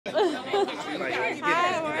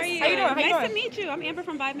Nice to meet you. I'm Amber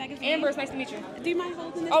from Vibe Magazine. Amber, it's nice to meet you. Do you mind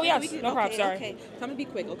holding this? Oh, yes. No problem. Sorry. Okay. So I'm going to be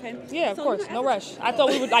quick, okay? Yeah, of course. No rush. I thought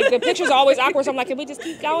we would, like, the pictures are always awkward, so I'm like, can we just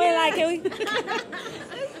keep going? Like, can we?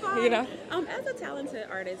 It's fine. You know? As a talented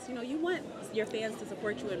artist, you know, you want your fans to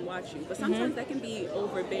support you and watch you, but sometimes that can be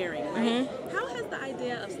overbearing, right? How has the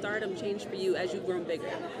idea of stardom changed for you as you've grown bigger?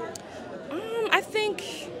 I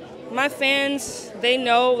think my fans, they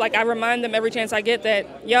know, like, I remind them every chance I get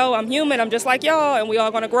that, yo, I'm human, I'm just like y'all, and we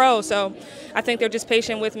all gonna grow. So I think they're just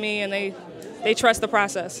patient with me, and they trust the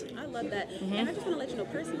process. I love that. And I just want to let you know,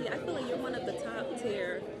 personally, I feel like you're one of the top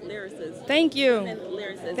tier lyricists. Thank you.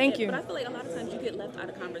 Lyricists. Thank you. But I feel like a lot of times you get left out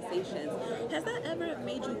of conversations. Has that ever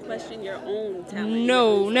made you question your own talent?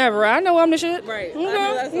 No, never. I know I'm the shit. Right. Okay. I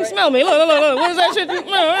know that's You right. smell me. Look. What is that shit?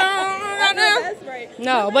 I know that's right.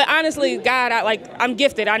 No, but honestly, God, I'm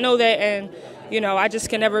gifted. I know that, and you know, I just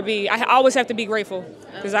can never be. I always have to be grateful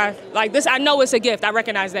because I like this. I know it's a gift. I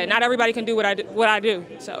recognize that. Not everybody can do what I do.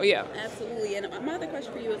 So yeah. Absolutely. And my other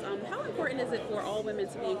question for you is, how important is it for all women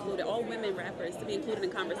to be included, all women rappers to be included in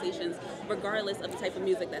conversations, regardless of the type of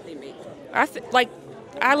music that they make?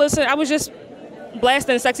 I listen. I was just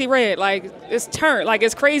blasting Sexy Red. Like, it's turned. Like,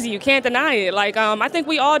 it's crazy. You can't deny it. Like, I think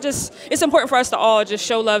we all just, it's important for us to all just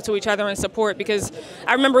show love to each other and support, because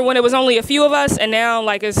I remember when it was only a few of us, and now,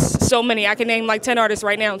 like, it's so many. I can name, like, 10 artists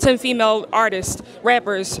right now, 10 female artists,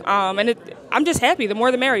 rappers, and I'm just happy. The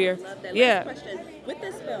more the merrier. Love that. Yeah. Last question. With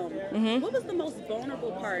this film, what was the most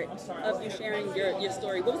vulnerable part of you sharing your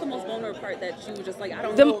story? What was the most vulnerable part that you were just like, I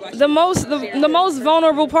don't know if I should the most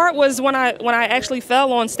vulnerable part was when I actually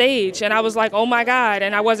fell on stage, and I was like, oh my God,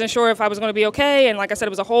 and I wasn't sure if I was going to be okay, and like I said,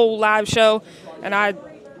 it was a whole live show, and I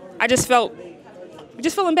just felt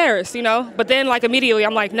embarrassed, you know. But then, like, immediately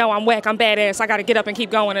I'm like, no, I'm whack, I'm badass, I got to get up and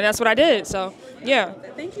keep going, and that's what I did. So yeah.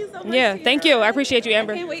 Thank you so much. Yeah, thank you. I appreciate you,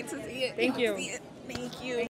 Amber. I can't wait to see it. Thank you. Thank you.